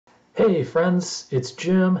Hey friends, it's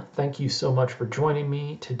Jim. Thank you so much for joining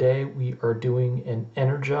me. Today we are doing an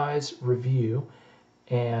Energize review,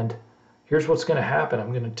 and here's what's going to happen. I'm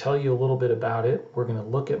going to tell you a little bit about it. We're going to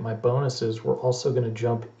look at my bonuses. We're also going to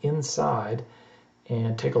jump inside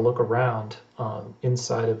and take a look around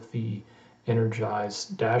inside of the Energize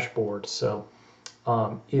dashboard. So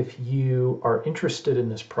if you are interested in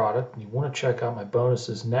this product and you want to check out my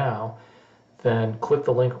bonuses now, then click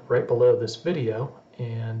the link right below this video,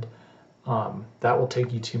 and that will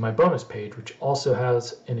take you to my bonus page, which also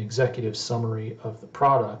has an executive summary of the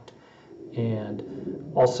product,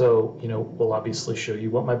 and also, will obviously show you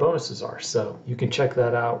what my bonuses are. So you can check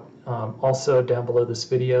that out. Also, down below this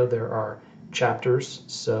video, there are chapters.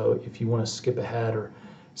 So if you want to skip ahead or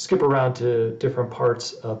skip around to different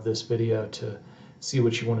parts of this video to see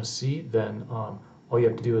what you want to see, then all you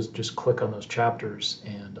have to do is just click on those chapters,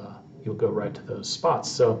 and you'll go right to those spots.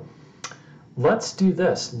 So let's do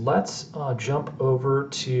this. Let's jump over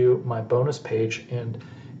to my bonus page and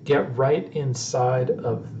get right inside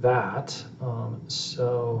of that.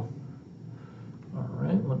 All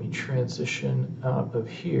right, let me transition out of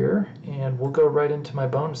here and we'll go right into my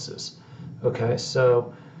bonuses. Okay,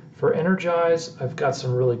 so for Energize, I've got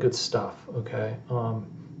some really good stuff, okay?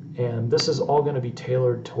 And this is all going to be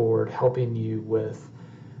tailored toward helping you with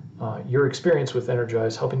your experience with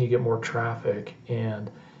Energize, helping you get more traffic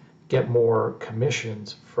and get more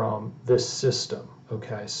commissions from this system.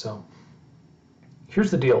 Okay, so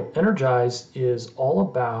here's the deal. Energize is all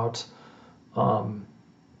about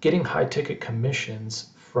getting high ticket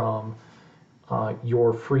commissions from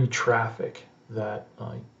your free traffic that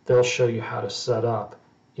they'll show you how to set up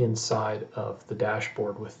inside of the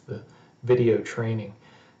dashboard with the video training.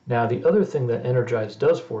 Now, the other thing that Energize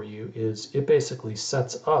does for you is it basically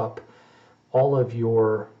sets up all of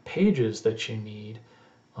your pages that you need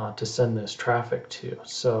to send this traffic to.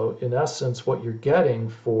 So in essence, what you're getting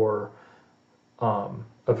for a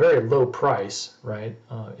very low price, right?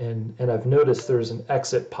 And I've noticed there's an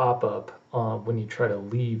exit pop-up when you try to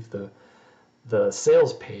leave the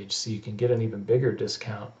sales page, so you can get an even bigger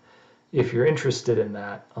discount if you're interested in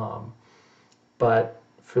that. But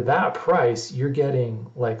for that price, you're getting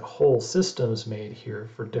like whole systems made here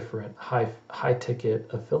for different high ticket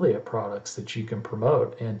affiliate products that you can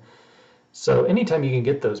promote. And so anytime you can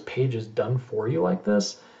get those pages done for you like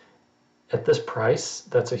this, at this price,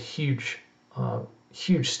 that's a huge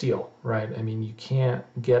steal, right? I mean, you can't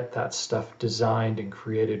get that stuff designed and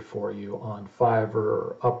created for you on Fiverr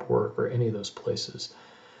or Upwork or any of those places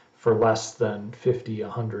for less than $50,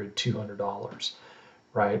 $100, $200,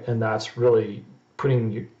 right? And that's really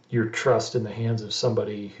putting your trust in the hands of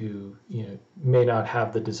somebody who may not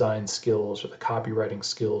have the design skills or the copywriting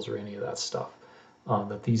skills or any of that stuff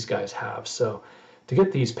that these guys have. So to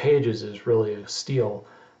get these pages is really a steal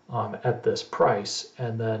at this price.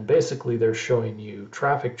 And then basically they're showing you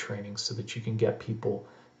traffic training so that you can get people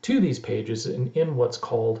to these pages in what's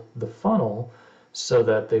called the funnel, so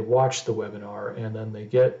that they watch the webinar and then they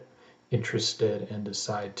get interested and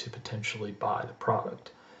decide to potentially buy the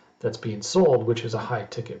product that's being sold, which is a high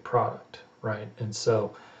ticket product, right? And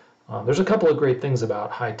so there's a couple of great things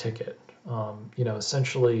about high ticket.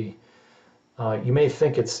 Essentially, you may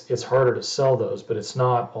think it's harder to sell those, but it's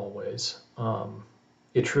not always.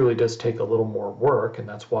 It truly does take a little more work, and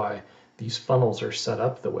that's why these funnels are set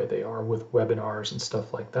up the way they are with webinars and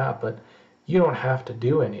stuff like that. But you don't have to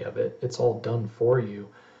do any of it. It's all done for you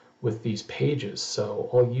with these pages. So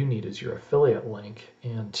all you need is your affiliate link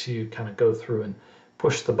and to kind of go through and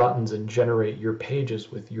push the buttons and generate your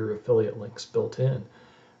pages with your affiliate links built in,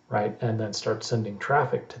 right? And then start sending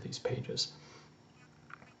traffic to these pages.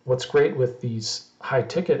 What's great with these high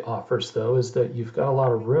ticket offers, though, is that you've got a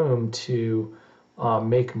lot of room to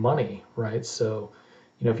make money, right? So,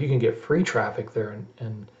 if you can get free traffic there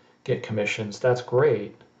and get commissions, that's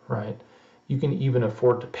great, right? You can even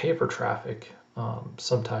afford to pay for traffic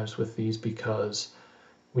sometimes with these, because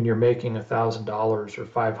when you're making $1,000 or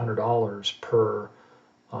 $500 per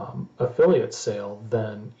affiliate sale,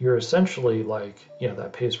 then you're essentially like,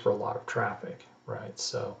 that pays for a lot of traffic, right?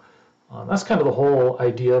 So that's kind of the whole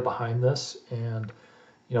idea behind this. And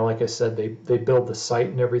like I said, they build the site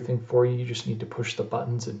and everything for you. You just need to push the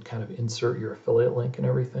buttons and kind of insert your affiliate link and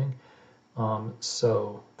everything.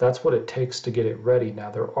 So that's what it takes to get it ready. Now,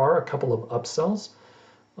 there are a couple of upsells.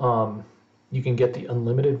 You can get the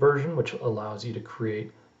unlimited version, which allows you to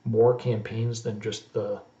create more campaigns than just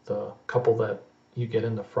the couple that you get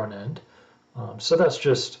in the front end. So that's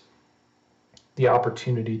just the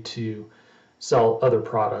opportunity to sell other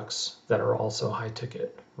products that are also high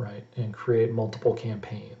ticket, right? And create multiple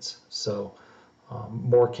campaigns. So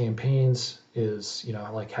More campaigns is,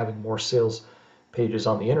 like having more sales pages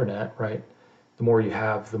on the internet, right? The more you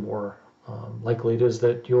have, the more likely it is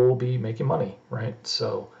that you'll be making money, right?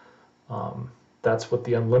 So that's what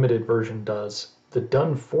the unlimited version does. The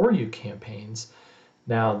done for you campaigns,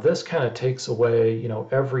 now this kind of takes away,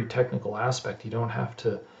 every technical aspect. You don't have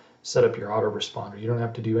to set up your autoresponder. You don't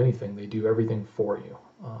have to do anything. They do everything for you.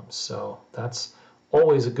 So that's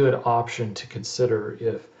always a good option to consider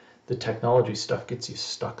if the technology stuff gets you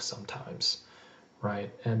stuck sometimes, right?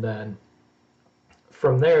 And then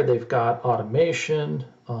from there, they've got automation,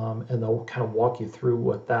 and they'll kind of walk you through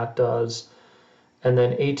what that does. And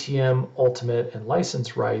then ATM, Ultimate, and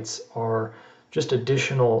license rights are just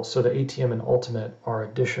additional. So the ATM and Ultimate are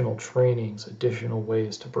additional trainings, additional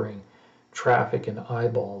ways to bring traffic and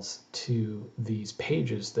eyeballs to these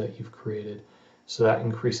pages that you've created. So that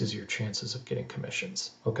increases your chances of getting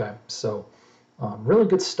commissions. Okay, so really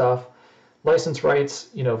good stuff. License rights,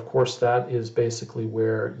 of course, that is basically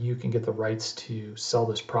where you can get the rights to sell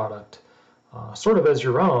this product sort of as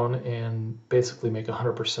your own and basically make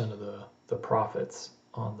 100% of the profits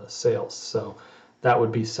on the sales. So that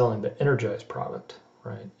would be selling the Energize product,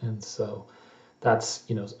 right? And so that's,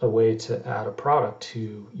 a way to add a product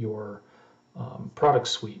to your product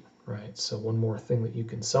suite, right? So one more thing that you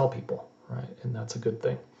can sell people, right? And that's a good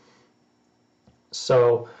thing.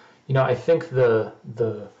 So, I think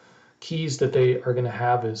the keys that they are going to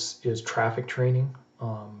have is traffic training,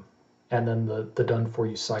 and then the done for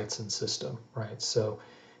you sites and system, right? So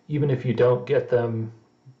even if you don't get them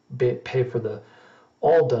pay for the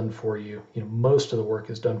all done for you, most of the work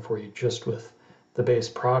is done for you just with the base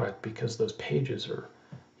product, because those pages are,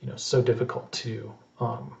 so difficult to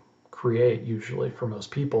create usually for most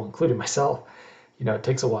people, including myself. It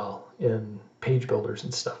takes a while in page builders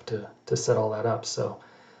and stuff to set all that up. So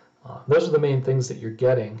those are the main things that you're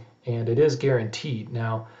getting, and it is guaranteed.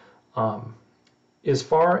 Now, as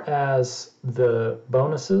far as the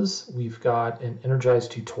bonuses, we've got an Energize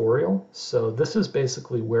tutorial. So this is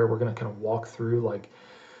basically where we're going to kind of walk through like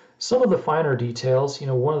some of the finer details.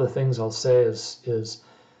 One of the things I'll say is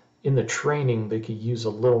in the training, they could use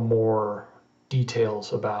a little more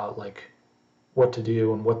details about like what to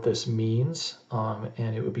do and what this means.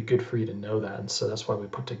 And it would be good for you to know that. And so that's why we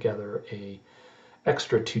put together a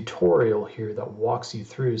extra tutorial here that walks you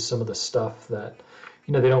through some of the stuff that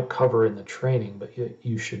they don't cover in the training, but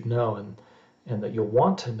you should know and that you'll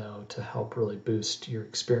want to know to help really boost your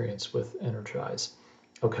experience with Energize.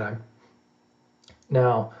 Okay.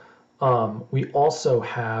 Now, we also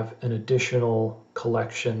have an additional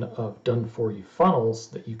collection of done for you funnels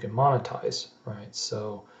that you can monetize, right?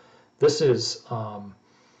 So this is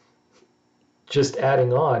just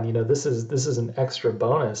adding on, this is an extra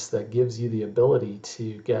bonus that gives you the ability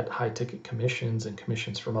to get high ticket commissions and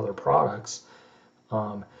commissions from other products,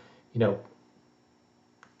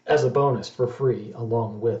 as a bonus for free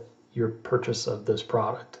along with your purchase of this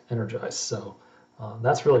product, Energize. So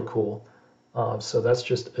that's really cool. So that's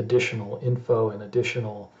just additional info and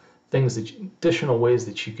additional things additional ways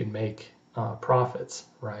that you can make profits,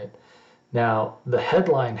 right? Now, the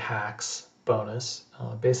headline hacks bonus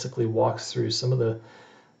basically walks through some of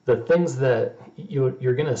the things that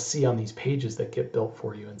you're going to see on these pages that get built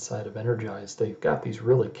for you inside of Energize. They've got these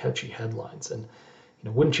really catchy headlines, and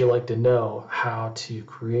wouldn't you like to know how to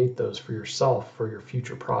create those for yourself for your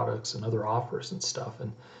future products and other offers and stuff?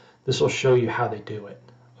 And this will show you how they do it.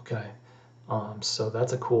 Okay, so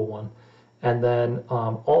that's a cool one. And then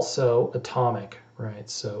also Atomic, right?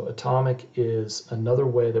 So Atomic is another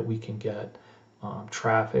way that we can get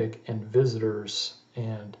traffic and visitors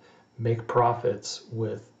and make profits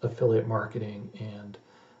with affiliate marketing, and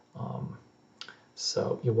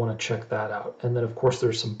so you'll want to check that out. And then of course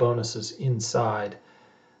there's some bonuses inside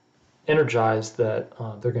Energize that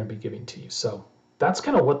they're going to be giving to you. So that's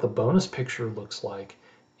kind of what the bonus picture looks like,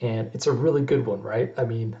 and it's a really good one, right? I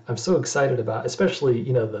mean, I'm so excited about, especially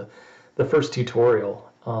the first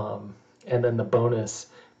tutorial, and then the bonus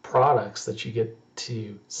products that you get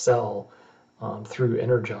to sell through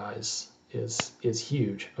Energize is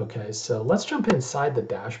huge. Okay, so let's jump inside the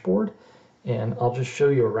dashboard, and I'll just show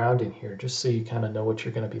you around in here just so you kind of know what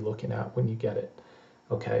you're going to be looking at when you get it.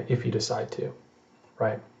 Okay, if you decide to,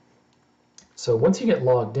 right? So once you get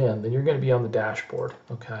logged in, then you're going to be on the dashboard.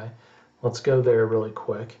 Okay, let's go there really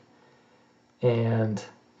quick. And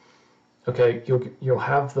okay, you'll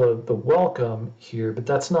have the welcome here, but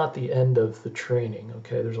that's not the end of the training.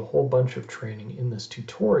 Okay, there's a whole bunch of training in this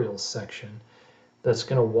tutorials section that's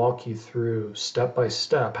going to walk you through step by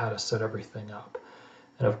step how to set everything up.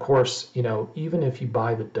 And of course, even if you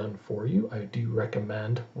buy the done for you, I do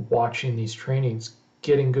recommend watching these trainings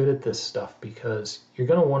getting good at this stuff because you're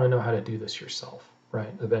going to want to know how to do this yourself,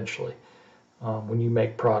 right? Eventually, when you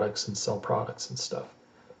make products and sell products and stuff.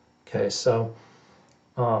 Okay, so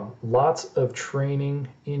lots of training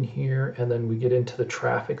in here, and then we get into the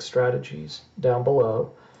traffic strategies down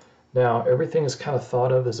below. Now, everything is kind of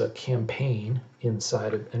thought of as a campaign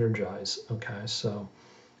inside of Energize. Okay, so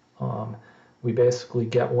we basically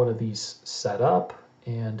get one of these set up,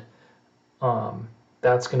 and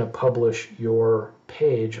that's going to publish your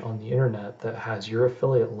page on the internet that has your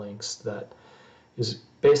affiliate links that is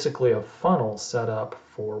basically a funnel set up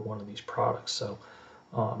for one of these products. So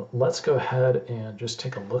let's go ahead and just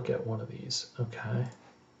take a look at one of these. Okay.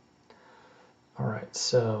 All right,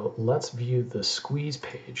 so let's view the squeeze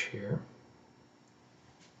page here.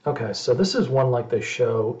 Okay, so this is one like they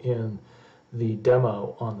show in the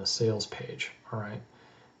demo on the sales page. All right,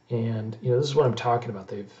 and this is what I'm talking about.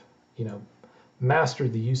 They've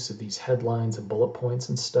mastered the use of these headlines and bullet points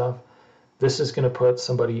and stuff. This is going to put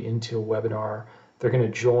somebody into a webinar. They're going to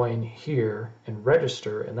join here and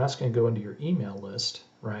register, and that's going to go into your email list,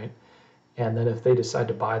 right? And then if they decide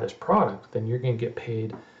to buy this product, then you're going to get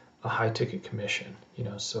paid a high ticket commission,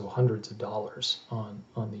 so hundreds of dollars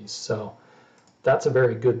on these. So that's a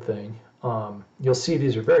very good thing. You'll see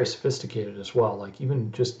these are very sophisticated as well. Like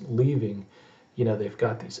even just leaving, they've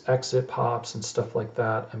got these exit pops and stuff like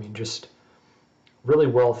that. I mean, just really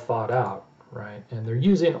well thought out, right? And they're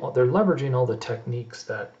leveraging all the techniques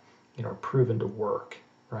that are proven to work,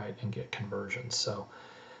 right, and get conversions. So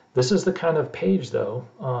this is the kind of page though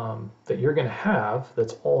that you're going to have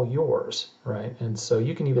that's all yours, right? And so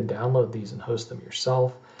you can even download these and host them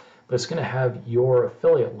yourself, but it's going to have your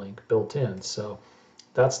affiliate link built in. So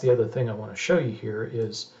that's the other thing I want to show you here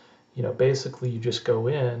is, basically you just go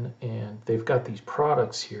in and they've got these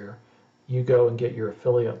products here. You go and get your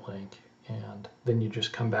affiliate link, and then you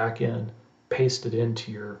just come back in, paste it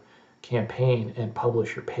into your campaign and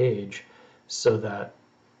publish your page so that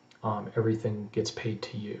everything gets paid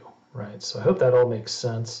to you, right? So I hope that all makes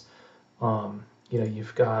sense.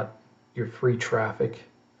 You've got your free traffic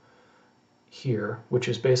here, which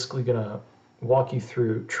is basically going to walk you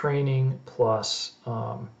through training plus,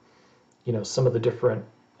 some of the different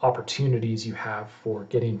opportunities you have for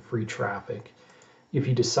getting free traffic. If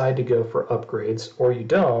you decide to go for upgrades or you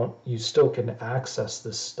don't, you still can access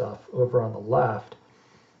this stuff over on the left.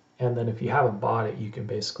 And then if you haven't bought it, you can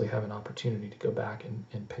basically have an opportunity to go back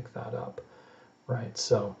and pick that up, right?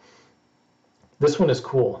 So this one is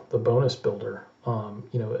cool, the bonus builder,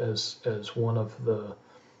 as one of the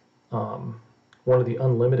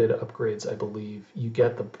unlimited upgrades, I believe. You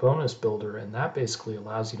get the bonus builder, and that basically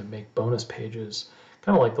allows you to make bonus pages,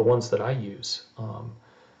 kind of like the ones that I use.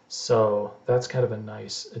 So that's kind of a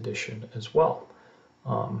nice addition as well.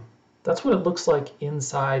 That's what it looks like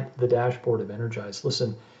inside the dashboard of Energize.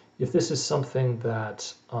 Listen, if this is something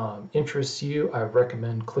that interests you, I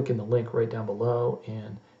recommend clicking the link right down below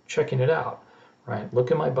and checking it out, right?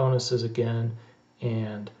 Look at my bonuses again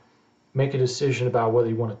and make a decision about whether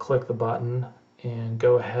you want to click the button and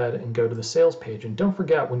go ahead and go to the sales page. And don't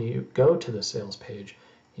forget, when you go to the sales page,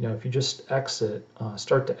 if you just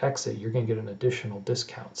start to exit, you're going to get an additional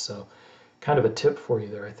discount. So kind of a tip for you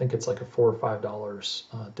there. I think it's like a $4 or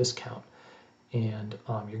 $5 discount. And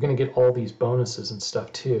you're going to get all these bonuses and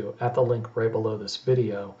stuff too at the link right below this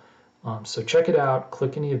video. So check it out.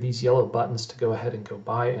 Click any of these yellow buttons to go ahead and go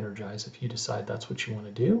buy Energize if you decide that's what you want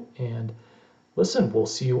to do. And listen, we'll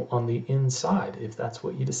see you on the inside if that's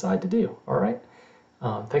what you decide to do. All right.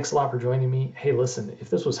 Thanks a lot for joining me. Hey, listen, if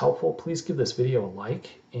this was helpful, please give this video a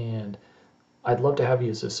like, and I'd love to have you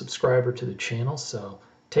as a subscriber to the channel. So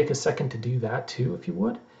take a second to do that too, if you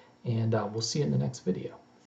would, and we'll see you in the next video.